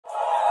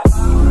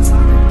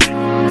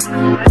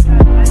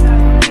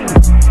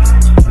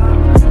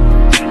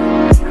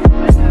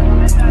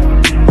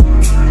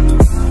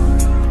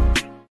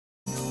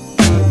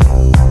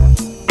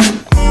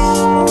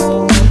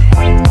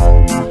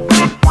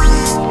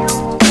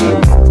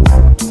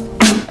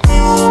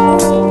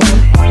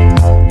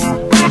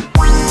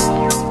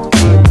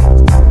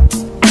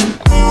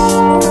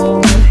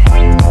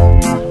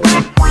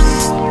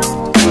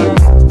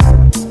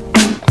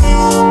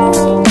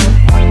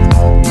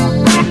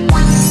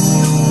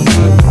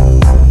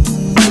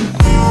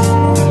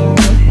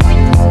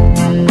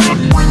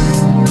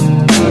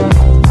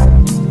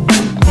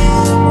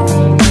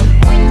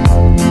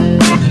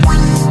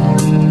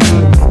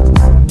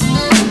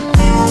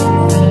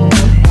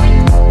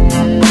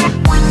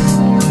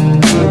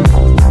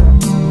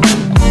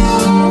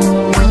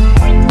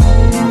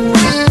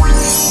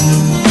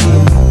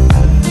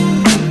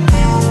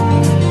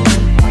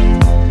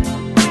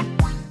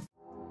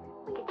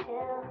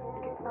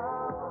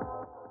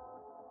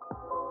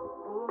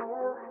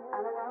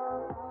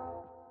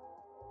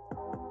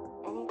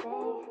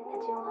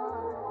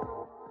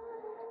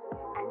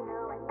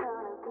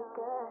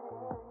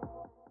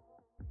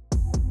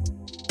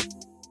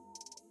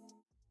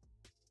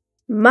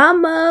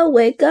Mama,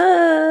 wake up.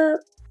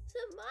 Samira,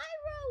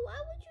 why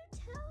would you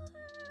tell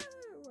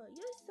her?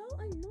 You're so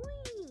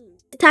annoying.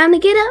 Time to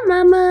get up,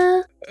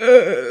 Mama.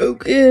 I'm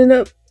getting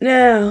up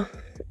now.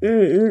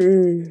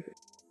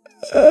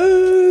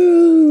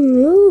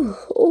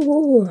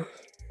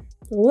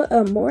 What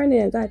a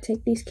morning. I gotta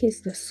take these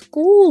kids to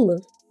school.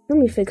 Let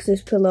me fix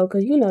this pillow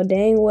because you know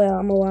dang well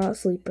I'm a wild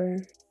sleeper.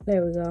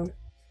 There we go.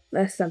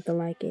 That's something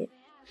like it.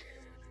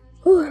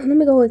 Let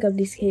me go wake up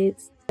these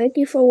kids. Thank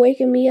you for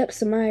waking me up,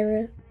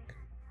 Samira.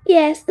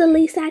 Yeah, it's the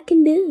least I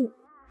can do.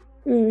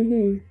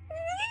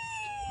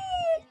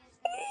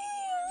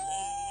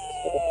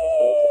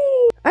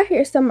 I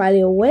hear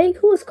somebody awake.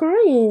 Who is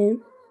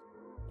crying?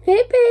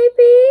 Hey,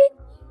 baby.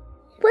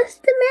 What's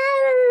the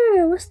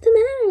matter? What's the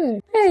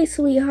matter? Hey,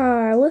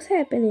 sweetheart. What's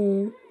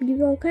happening?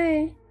 You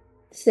okay?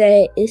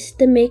 Say it's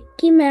the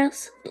Mickey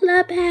Mouse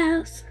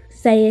Clubhouse.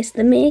 Say it's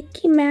the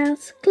Mickey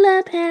Mouse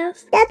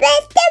Clubhouse.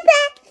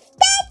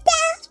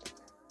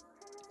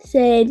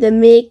 Say the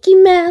Mickey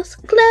Mouse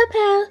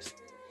Clubhouse.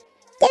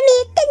 The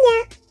Mickey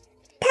Mouse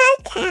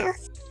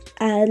Clubhouse.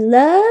 I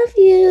love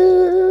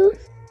you.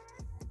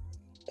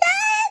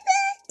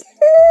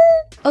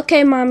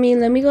 Okay, Mommy,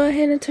 let me go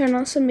ahead and turn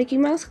on some Mickey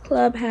Mouse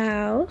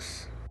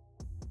Clubhouse.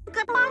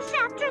 Good wash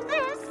after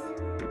this.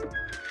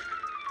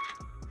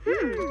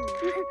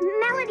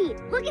 Melody,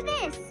 look at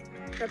this.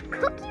 The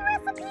cookie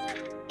recipe?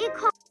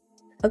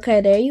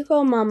 Okay, there you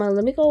go, Mama.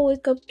 Let me go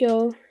wake up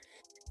your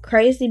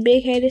crazy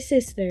big-headed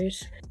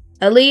sisters.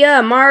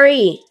 Aniyah,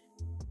 Mari.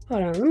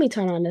 Hold on, let me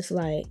turn on this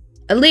light.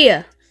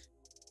 Aniyah,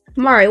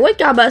 Mari,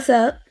 wake y'all butts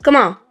up. Come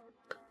on.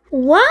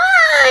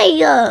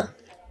 Why?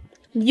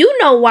 You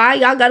know why.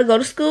 Y'all gotta go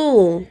to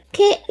school.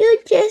 Can't you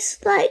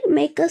just,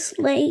 make us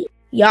late?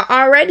 Y'all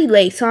already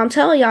late, so I'm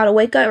telling y'all to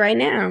wake up right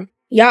now.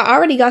 Y'all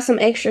already got some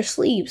extra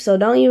sleep, so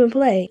don't even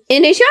play.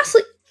 And is y'all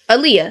sleep?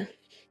 Aniyah.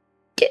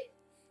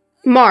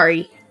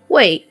 Mari.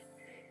 Wait.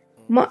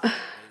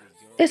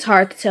 It's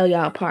hard to tell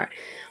y'all apart.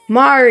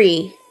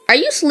 Mari, are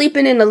you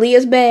sleeping in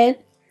Aniyah's bed?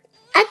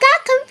 I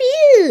got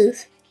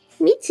confused.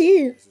 Me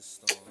too.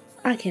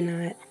 I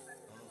cannot.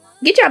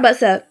 Get y'all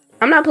butts up.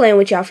 I'm not playing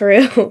with y'all for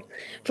real.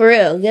 For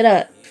real, get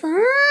up.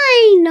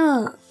 Fine.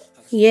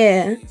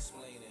 Yeah. And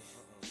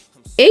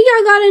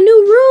y'all got a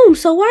new room,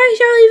 so why is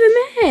y'all even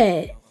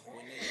mad?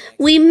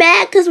 We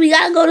mad because we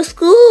gotta go to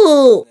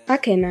school. I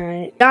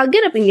cannot. Y'all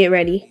get up and get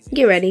ready.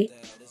 Get ready.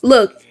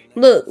 Look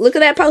at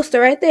that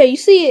poster right there. You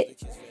see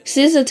it?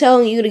 Sister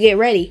telling you to get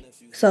ready.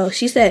 So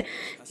she said,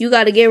 you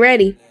gotta get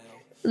ready.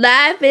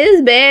 Life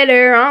is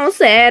better on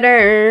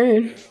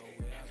Saturn.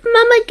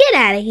 Mama, get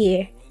out of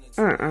here.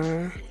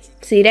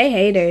 See, they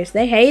haters.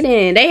 They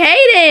hating.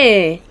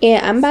 Yeah,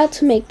 I'm about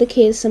to make the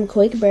kids some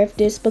quick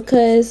birthdays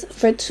because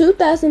for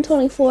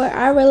 2024,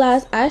 I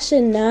realized I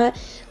should not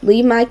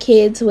leave my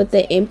kids with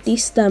an empty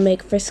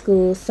stomach for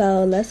school.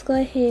 So let's go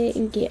ahead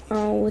and get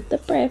on with the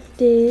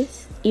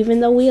birthdays.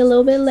 Even though we a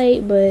little bit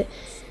late, but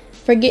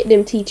forget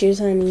them teachers,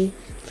 honey.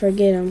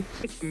 Forget them.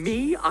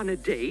 Me on a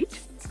date?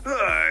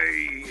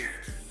 Hey,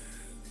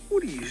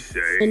 what do you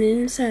say? And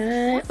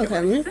inside,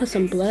 okay, let me put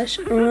some blush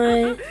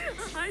on.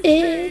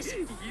 It's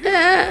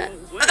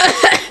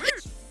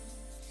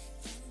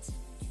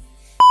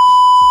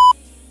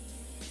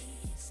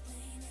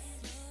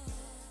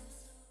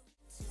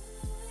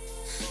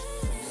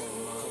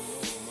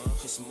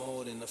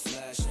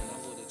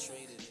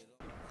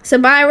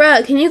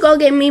Samira, can you go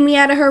get Mimi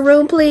out of her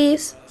room,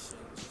 please?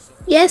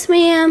 Yes,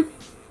 ma'am.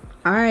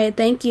 All right,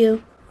 thank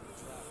you.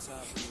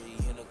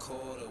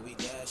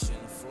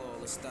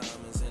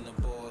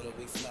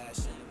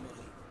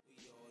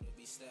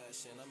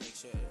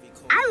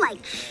 I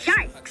like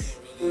sharks.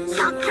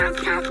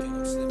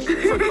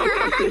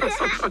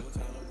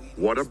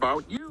 What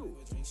about you?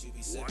 What's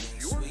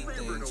your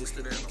favorite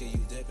ocean animal?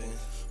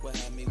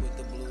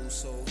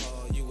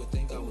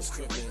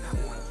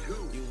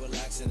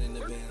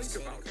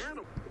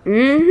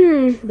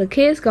 The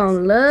kids gonna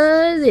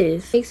love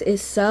this. This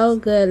is so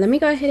good. Let me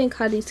go ahead and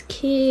call these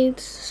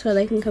kids so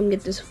they can come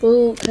get this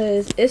food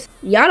because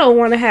y'all don't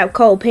want to have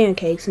cold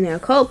pancakes now.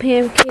 Cold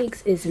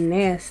pancakes is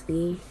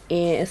nasty,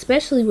 and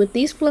especially with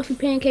these fluffy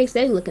pancakes,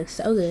 they looking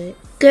so good.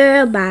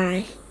 Girl,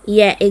 bye.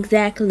 Yeah,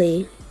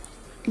 exactly.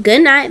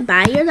 Good night.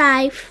 Bye your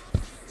life.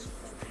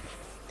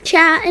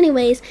 Ciao.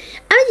 Anyways,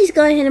 I'm gonna just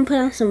go ahead and put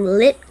on some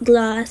lip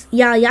gloss.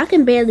 Y'all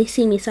can barely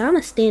see me, so I'm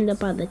gonna stand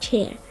up on the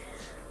chair.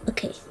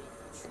 Okay.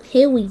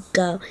 Here we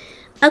go.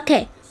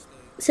 Okay,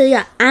 so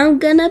yeah, I'm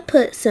gonna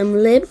put some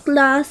lip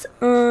gloss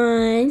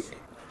on.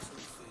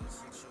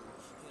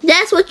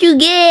 That's what you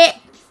get.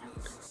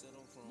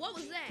 What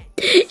was that?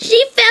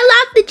 She fell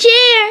off the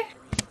chair.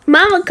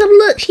 Mama, come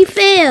look, she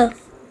fell.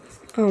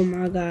 Oh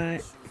my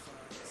God.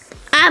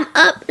 I'm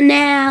up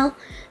now.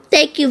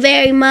 Thank you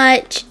very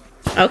much.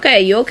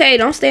 Okay, you okay?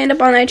 Don't stand up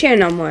on that chair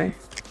no more.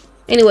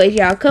 Anyways,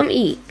 y'all, come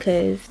eat,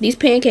 because these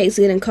pancakes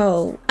getting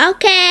cold.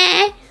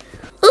 Okay.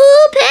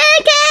 Ooh,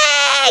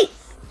 pancake!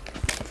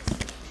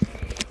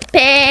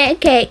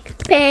 Pancakes.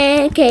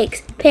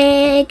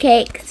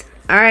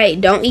 Alright,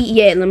 don't eat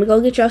yet. Let me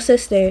go get your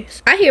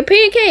sisters. I hear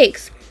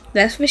pancakes.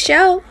 That's for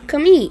sure.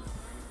 Come eat.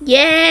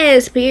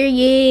 Yes,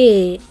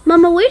 period.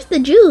 Mama, where's the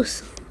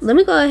juice? Let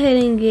me go ahead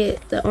and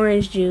get the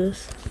orange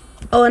juice.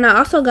 Oh, and I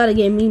also gotta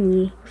get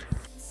Mimi.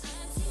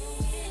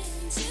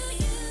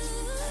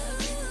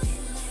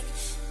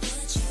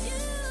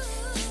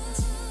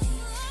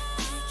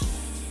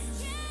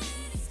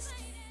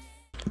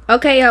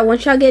 Okay, y'all,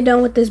 once y'all get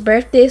done with this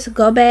breakfast,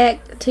 go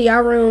back to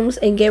y'all rooms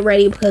and get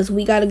ready because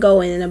we gotta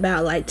go in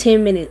about like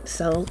 10 minutes,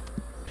 so.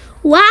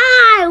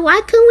 Why?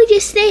 Why couldn't we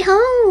just stay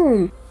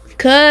home?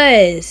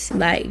 Cause,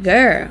 like,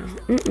 girl.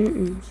 Let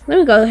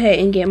me go ahead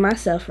and get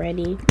myself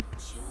ready.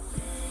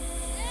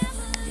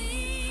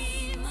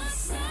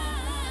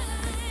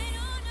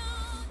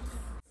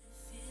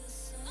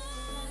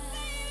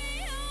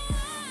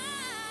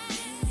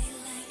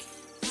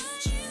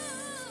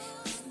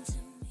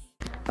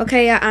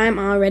 Okay, yeah, I'm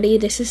all ready.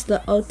 This is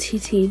the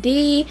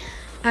OTTD.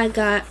 I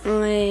got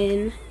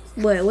on,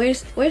 what,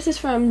 where's this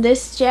from?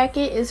 This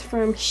jacket is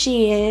from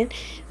Shein.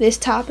 This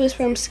top is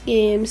from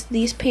Skims.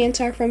 These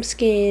pants are from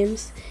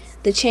Skims.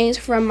 The chain's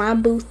from my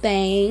boo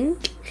thing.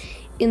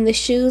 And the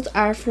shoes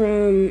are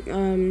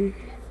from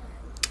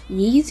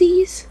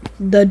Yeezys.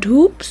 The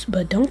dupes,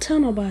 but don't tell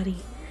nobody.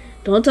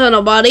 Don't tell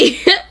nobody.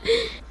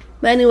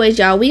 But anyways,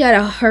 y'all, we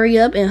gotta hurry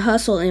up and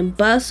hustle and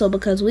bustle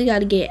because we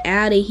gotta get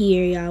out of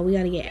here, y'all. We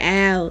gotta get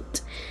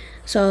out.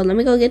 So let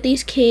me go get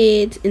these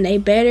kids, and they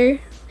better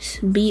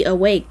be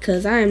awake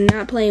because I am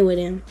not playing with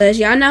them. Because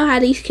y'all know how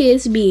these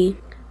kids be.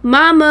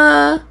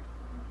 Mama.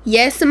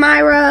 Yes,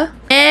 Samira.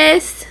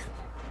 Yes.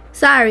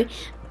 Sorry.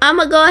 I'm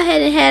gonna go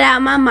ahead and head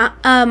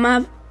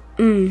out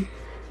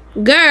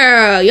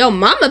Girl, your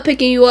mama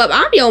picking you up.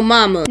 I'm your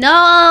mama.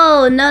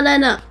 No.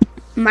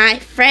 My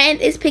friend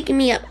is picking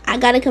me up. I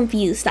got a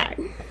confused start.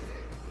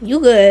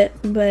 You good,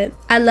 but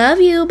I love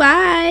you.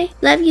 Bye.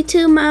 Love you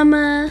too,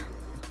 mama.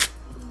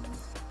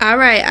 All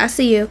right, I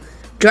see you.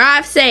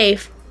 Drive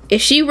safe.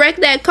 If she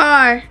wrecked that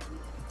car,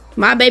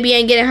 my baby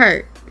ain't getting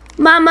hurt.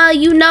 Mama,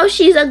 you know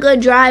she's a good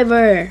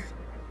driver.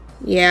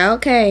 Yeah,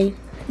 okay.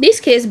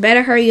 These kids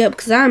better hurry up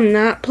because I'm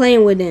not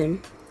playing with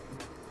them.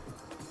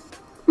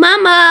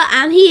 Mama,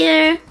 I'm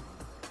here.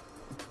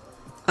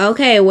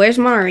 Okay, where's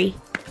Mari?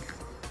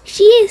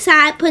 She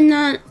inside putting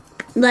on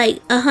like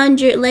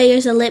 100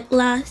 layers of lip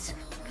gloss.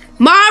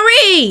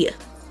 Mari!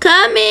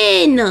 Come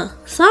in.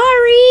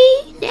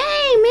 Sorry.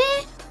 Dang,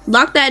 man.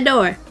 Lock that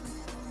door.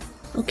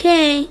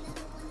 Okay.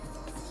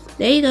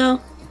 There you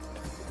go.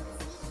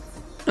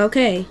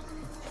 Okay.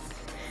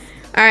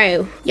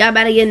 Alright. Y'all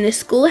better get in the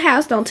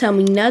schoolhouse. Don't tell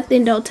me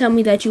nothing. Don't tell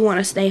me that you want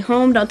to stay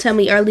home. Don't tell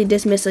me early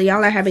dismissal.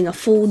 Y'all are having a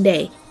full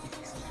day.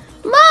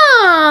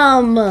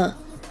 Mom!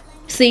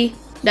 See?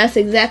 That's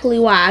exactly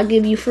why I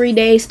give you 3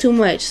 days too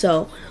much.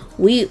 So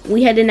we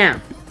heading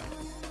out.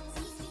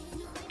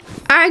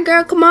 All right,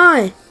 girl, come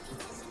on.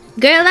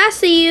 Girl, I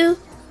see you.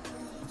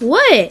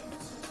 What?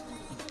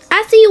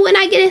 I see you when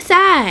I get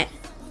inside.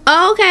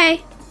 Oh,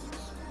 okay.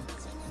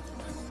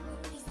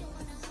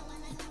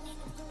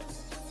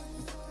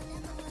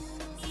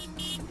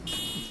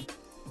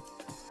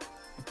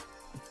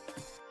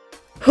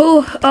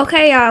 Whew,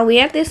 okay, y'all, we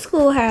at this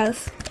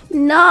schoolhouse.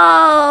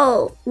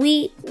 No,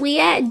 we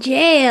at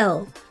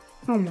jail.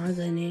 Oh my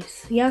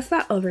goodness. Y'all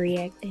stop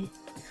overreacting.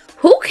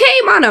 Who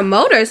came on a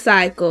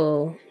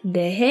motorcycle?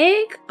 The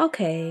heck?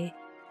 Okay.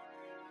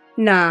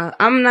 Nah,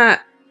 I'm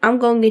not. I'm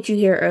gonna get you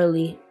here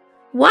early.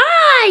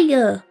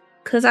 Why?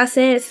 Cause I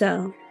said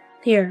so.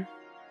 Here.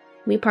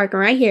 We parking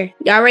right here.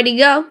 Y'all ready to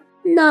go?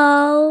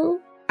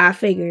 No. I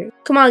figured.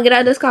 Come on, get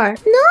out of this car.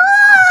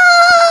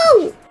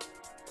 No!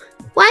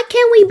 Why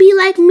can't we be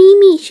like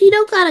Mimi? She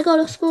don't gotta go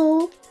to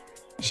school.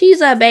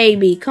 She's a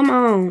baby. Come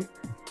on.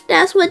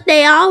 That's what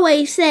they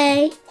always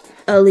say.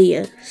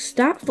 Aaliyah,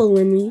 stop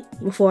fooling me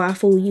before I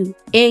fool you.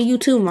 And you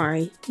too,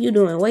 Mari. You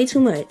doing way too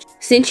much.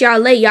 Since y'all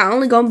late, y'all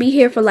only gonna be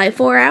here for like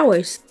 4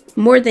 hours.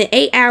 More than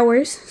 8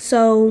 hours.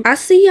 So, I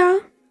see y'all.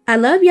 I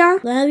love y'all.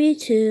 Love you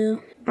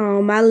too.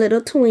 Oh, my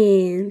little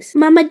twins.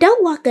 Mama,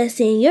 don't walk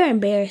us in. You're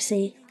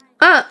embarrassing.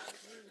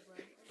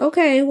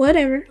 Okay,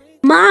 whatever.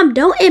 Mom,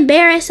 don't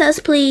embarrass us,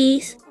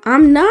 please.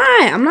 I'm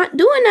not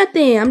doing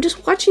nothing. I'm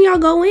just watching y'all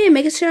go in,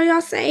 making sure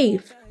y'all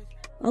safe.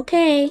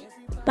 Okay.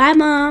 Bye,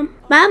 Mom.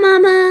 Bye,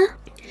 Mama.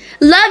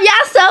 Love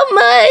y'all so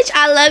much.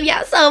 I love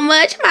y'all so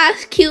much. My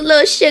cute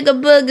little sugar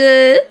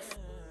boogers.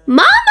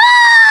 Mama!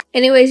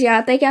 Anyways,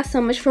 y'all, thank y'all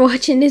so much for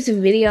watching this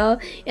video.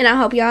 And I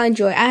hope y'all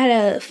enjoy. I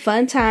had a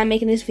fun time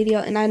making this video.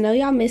 And I know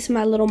y'all miss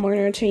my little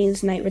morning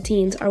routines, night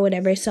routines, or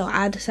whatever. So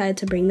I decided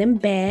to bring them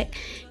back.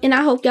 And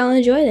I hope y'all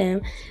enjoy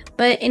them.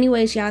 But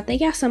anyways, y'all,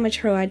 thank y'all so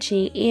much for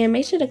watching, and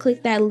make sure to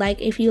click that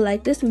like if you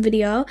like this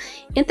video,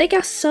 and thank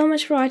y'all so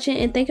much for watching,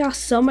 and thank y'all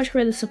so much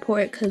for the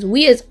support, because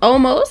we is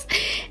almost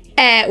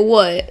at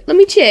what? Let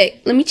me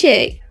check.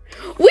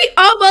 We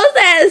almost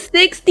at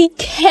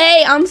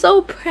 60K. I'm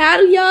so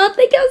proud of y'all.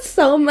 Thank y'all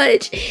so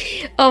much.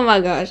 Oh my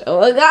gosh.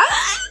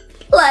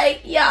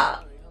 Like,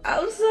 y'all.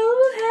 I'm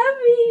so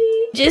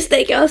happy. Just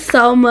thank y'all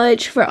so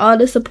much for all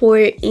the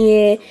support,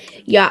 and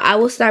y'all, I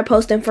will start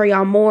posting for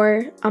y'all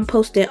more. I'm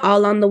posting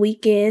all on the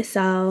weekend,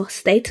 so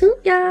stay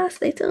tuned, y'all.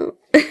 Stay tuned.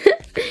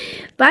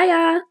 Bye,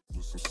 y'all.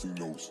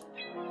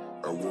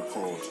 At what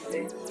cost?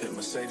 Hit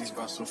Mercedes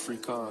by some free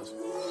cars.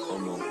 I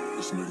know,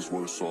 this nigga's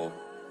worse off.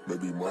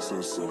 Maybe my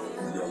sense of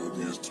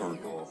reality is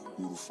turned off.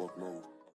 Who the fuck knows?